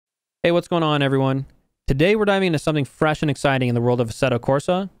Hey, what's going on, everyone? Today we're diving into something fresh and exciting in the world of Assetto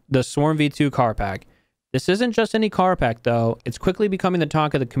Corsa, the Swarm V2 car pack. This isn't just any car pack though, it's quickly becoming the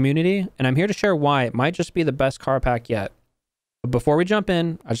talk of the community, and I'm here to share why it might just be the best car pack yet. But before we jump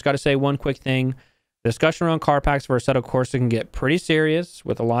in, I just got to say one quick thing. The discussion around car packs for Assetto Corsa can get pretty serious,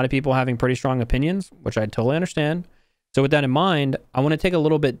 with a lot of people having pretty strong opinions, which I totally understand. So with that in mind, I want to take a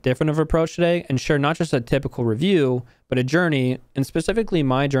little bit different of an approach today and share not just a typical review, but a journey, and specifically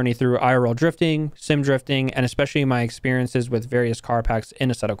my journey through IRL drifting, sim drifting, and especially my experiences with various car packs in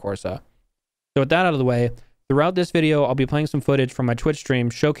Assetto Corsa. So with that out of the way, throughout this video, I'll be playing some footage from my Twitch stream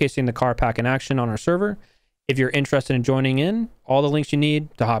showcasing the car pack in action on our server. If you're interested in joining in, all the links you need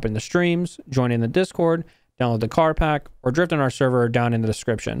to hop in the streams, join in the Discord, download the car pack, or drift on our server are down in the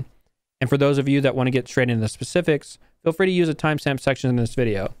description. And for those of you that want to get straight into the specifics, feel free to use the timestamp section in this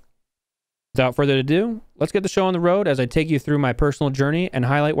video. Without further ado, let's get the show on the road as I take you through my personal journey and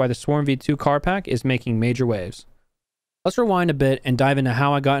highlight why the Swarm V2 car pack is making major waves. Let's rewind a bit and dive into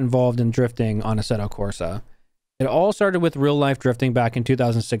how I got involved in drifting on Assetto Corsa. It all started with real-life drifting back in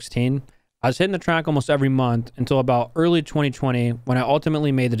 2016. I was hitting the track almost every month until about early 2020 when I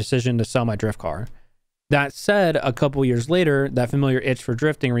ultimately made the decision to sell my drift car. That said, a couple years later, that familiar itch for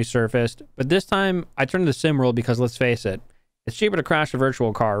drifting resurfaced, but this time I turned to the sim world because let's face it, it's cheaper to crash a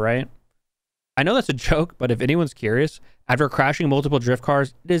virtual car, right? I know that's a joke, but if anyone's curious, after crashing multiple drift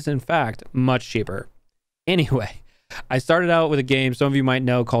cars, it is in fact much cheaper. Anyway, I started out with a game some of you might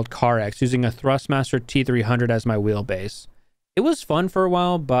know called CarX, using a Thrustmaster T300 as my wheelbase. It was fun for a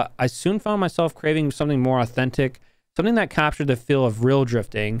while, but I soon found myself craving something more authentic, something that captured the feel of real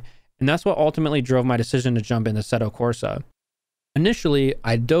drifting, and that's what ultimately drove my decision to jump into Assetto Corsa. Initially,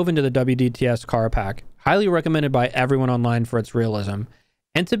 I dove into the WDTS car pack, highly recommended by everyone online for its realism.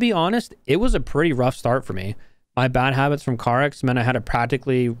 And to be honest, it was a pretty rough start for me. My bad habits from CarX meant I had to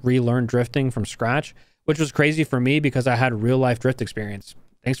practically relearn drifting from scratch, which was crazy for me because I had real life drift experience.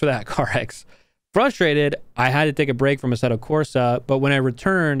 Thanks for that, CarX. Frustrated, I had to take a break from Assetto Corsa, but when I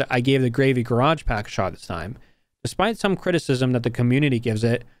returned, I gave the Gravy Garage pack a shot this time. Despite some criticism that the community gives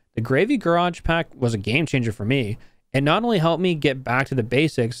it, the Gravy Garage pack was a game changer for me. It not only helped me get back to the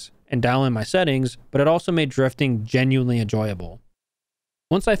basics and dial in my settings, but it also made drifting genuinely enjoyable.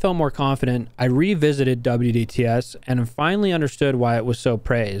 Once I felt more confident, I revisited WDTS and finally understood why it was so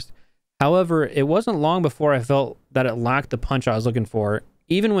praised. However, it wasn't long before I felt that it lacked the punch I was looking for,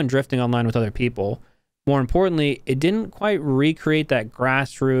 even when drifting online with other people. More importantly, it didn't quite recreate that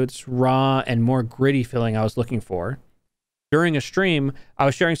grassroots, raw, and more gritty feeling I was looking for. During a stream, I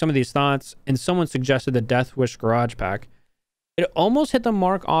was sharing some of these thoughts, and someone suggested the Death Wish Garage Pack. It almost hit the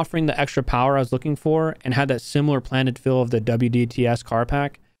mark, offering the extra power I was looking for, and had that similar planted feel of the WDTS car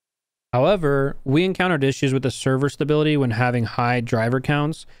pack. However, we encountered issues with the server stability when having high driver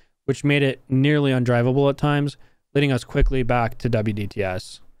counts, which made it nearly undrivable at times, leading us quickly back to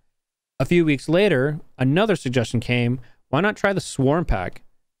WDTS. A few weeks later, another suggestion came: why not try the Swarm Pack?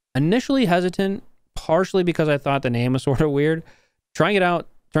 Initially hesitant, partially because I thought the name was sort of weird, trying it out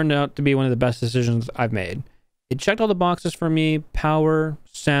turned out to be one of the best decisions I've made. It checked all the boxes for me: power,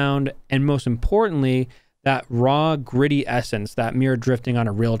 sound, and most importantly, that raw, gritty essence that mirrored drifting on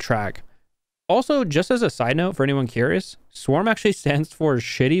a real track. Also, just as a side note for anyone curious, Swarm actually stands for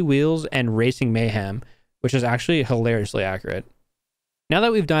Shitty Wheels and Racing Mayhem, which is actually hilariously accurate. Now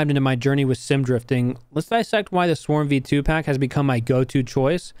that we've dived into my journey with sim drifting, let's dissect why the Swarm V2 pack has become my go-to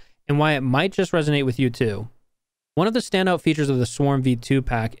choice and why it might just resonate with you too. One of the standout features of the Swarm V2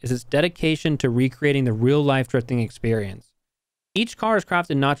 pack is its dedication to recreating the real-life drifting experience. Each car is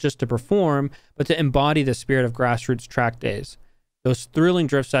crafted not just to perform, but to embody the spirit of grassroots track days, those thrilling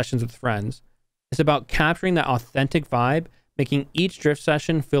drift sessions with friends. It's about capturing that authentic vibe, making each drift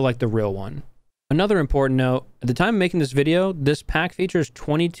session feel like the real one. Another important note, at the time of making this video, this pack features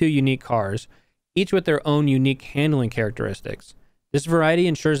 22 unique cars, each with their own unique handling characteristics. This variety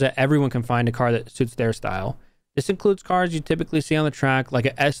ensures that everyone can find a car that suits their style. This includes cars you typically see on the track like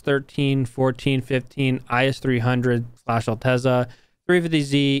a S13, 14, 15, IS300 / Altezza,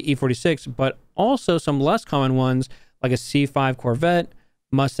 350Z, E46, but also some less common ones like a C5 Corvette,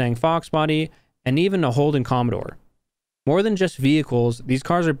 Mustang Fox Body, and even a Holden Commodore. More than just vehicles, these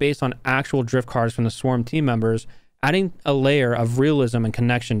cars are based on actual drift cars from the Swarm team members, adding a layer of realism and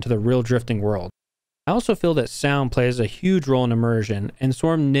connection to the real drifting world. I also feel that sound plays a huge role in immersion, and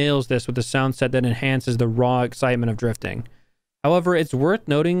Swarm nails this with a sound set that enhances the raw excitement of drifting. However, it's worth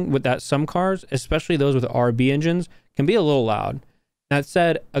noting that some cars, especially those with RB engines, can be a little loud. That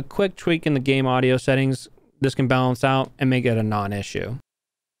said, a quick tweak in the game audio settings, this can balance out and make it a non-issue.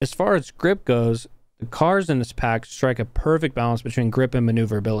 As far as grip goes, The cars in this pack strike a perfect balance between grip and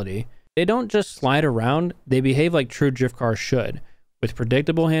maneuverability. They don't just slide around, they behave like true drift cars should, with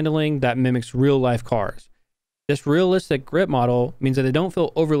predictable handling that mimics real-life cars. This realistic grip model means that they don't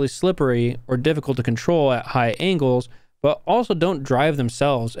feel overly slippery or difficult to control at high angles, but also don't drive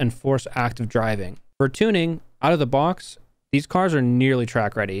themselves and force active driving. For tuning, out of the box, these cars are nearly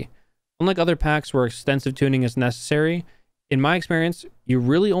track ready. Unlike other packs where extensive tuning is necessary, in my experience, you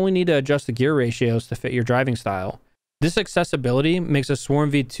really only need to adjust the gear ratios to fit your driving style. This accessibility makes a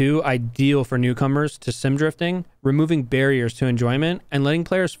Swarm V2 ideal for newcomers to sim drifting, removing barriers to enjoyment and letting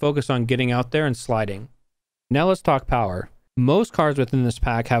players focus on getting out there and sliding. Now let's talk power. Most cars within this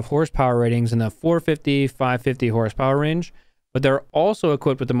pack have horsepower ratings in the 450-550 horsepower range, but they're also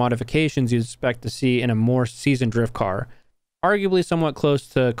equipped with the modifications you'd expect to see in a more seasoned drift car, arguably somewhat close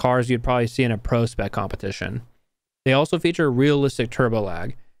to cars you'd probably see in a pro spec competition. They also feature realistic turbo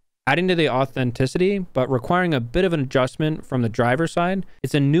lag, adding to the authenticity, but requiring a bit of an adjustment from the driver's side.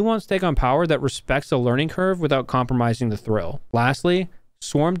 It's a nuanced take on power that respects the learning curve without compromising the thrill. Lastly,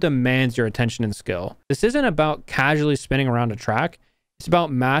 Swarm demands your attention and skill. This isn't about casually spinning around a track, it's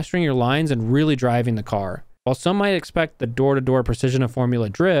about mastering your lines and really driving the car. While some might expect the door-to-door precision of Formula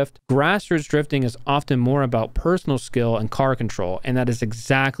Drift, grassroots drifting is often more about personal skill and car control, and that is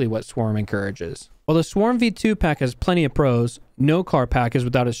exactly what Swarm encourages. While the Swarm V2 pack has plenty of pros, no car pack is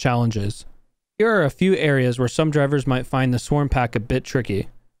without its challenges. Here are a few areas where some drivers might find the Swarm pack a bit tricky.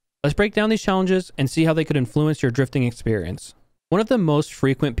 Let's break down these challenges and see how they could influence your drifting experience. One of the most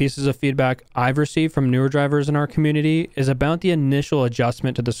frequent pieces of feedback I've received from newer drivers in our community is about the initial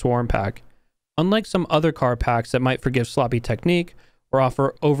adjustment to the Swarm pack. Unlike some other car packs that might forgive sloppy technique or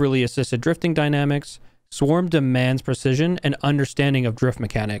offer overly assisted drifting dynamics, Swarm demands precision and understanding of drift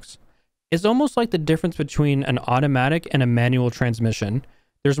mechanics. It's almost like the difference between an automatic and a manual transmission.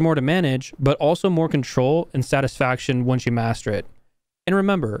 There's more to manage, but also more control and satisfaction once you master it. And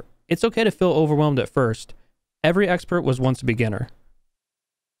remember, it's okay to feel overwhelmed at first. Every expert was once a beginner.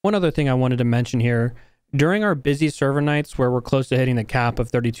 One other thing I wanted to mention here, during our busy server nights where we're close to hitting the cap of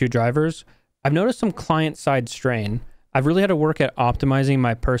 32 drivers, I've noticed some client-side strain. I've really had to work at optimizing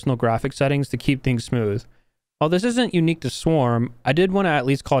my personal graphic settings to keep things smooth. While this isn't unique to Swarm, I did want to at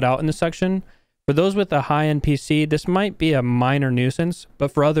least call it out in this section. For those with a high-end PC, this might be a minor nuisance,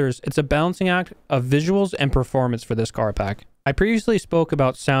 but for others, it's a balancing act of visuals and performance for this car pack. I previously spoke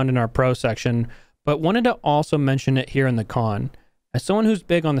about sound in our Pro section, but wanted to also mention it here in the con. As someone who's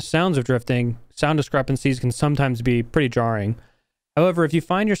big on the sounds of drifting, sound discrepancies can sometimes be pretty jarring. However, if you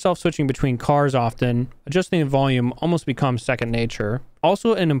find yourself switching between cars often, adjusting the volume almost becomes second nature.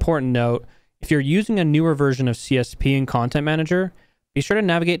 Also, an important note, if you're using a newer version of CSP in Content Manager, be sure to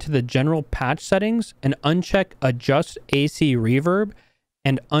navigate to the general patch settings and uncheck Adjust AC Reverb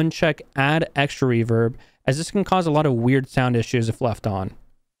and uncheck Add Extra Reverb, as this can cause a lot of weird sound issues if left on.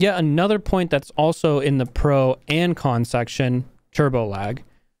 Yet another point that's also in the Pro and Con section, turbo lag.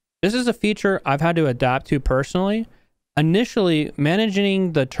 This is a feature I've had to adapt to personally. Initially,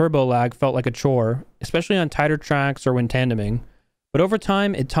 managing the turbo lag felt like a chore, especially on tighter tracks or when tandeming. But over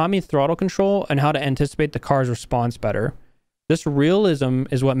time, it taught me throttle control and how to anticipate the car's response better. This realism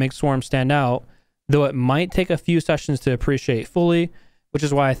is what makes Swarm stand out, though it might take a few sessions to appreciate fully, which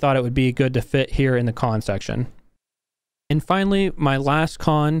is why I thought it would be good to fit here in the con section. And finally, my last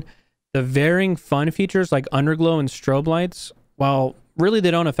con, the varying fun features like underglow and strobe lights, while really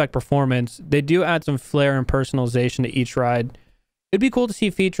they don't affect performance, they do add some flair and personalization to each ride. It'd be cool to see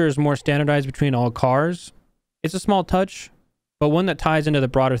features more standardized between all cars. It's a small touch, but one that ties into the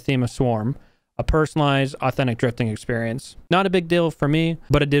broader theme of Swarm, a personalized, authentic drifting experience. Not a big deal for me,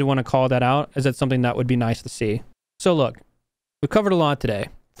 but I did want to call that out as it's something that would be nice to see. So look, we've covered a lot today.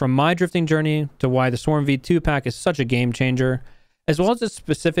 From my drifting journey to why the Swarm V2 pack is such a game changer, as well as its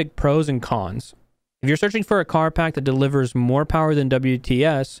specific pros and cons. If you're searching for a car pack that delivers more power than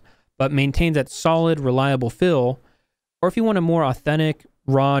WTS, but maintains that solid, reliable feel, or if you want a more authentic,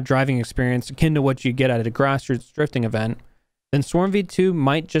 raw driving experience akin to what you get at a grassroots drifting event, then Swarm V2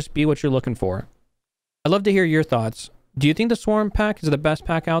 might just be what you're looking for. I'd love to hear your thoughts. Do you think the Swarm pack is the best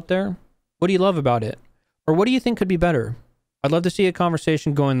pack out there? What do you love about it? Or what do you think could be better? I'd love to see a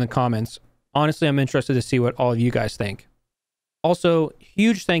conversation go in the comments. Honestly, I'm interested to see what all of you guys think. Also,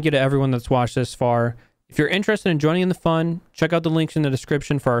 huge thank you to everyone that's watched this far. If you're interested in joining in the fun, check out the links in the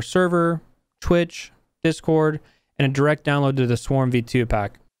description for our server, Twitch, Discord, and a direct download to the Swarm V2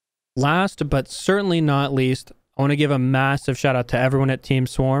 pack. Last but certainly not least, I want to give a massive shout out to everyone at Team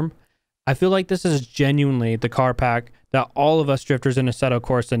Swarm. I feel like this is genuinely the car pack that all of us drifters in Assetto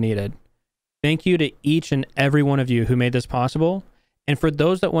Corsa needed. Thank you to each and every one of you who made this possible, And for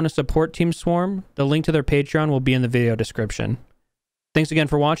those that want to support Team Swarm, the link to their Patreon will be in the video description. Thanks again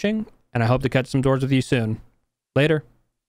for watching, and I hope to cut some doors with you soon. Later.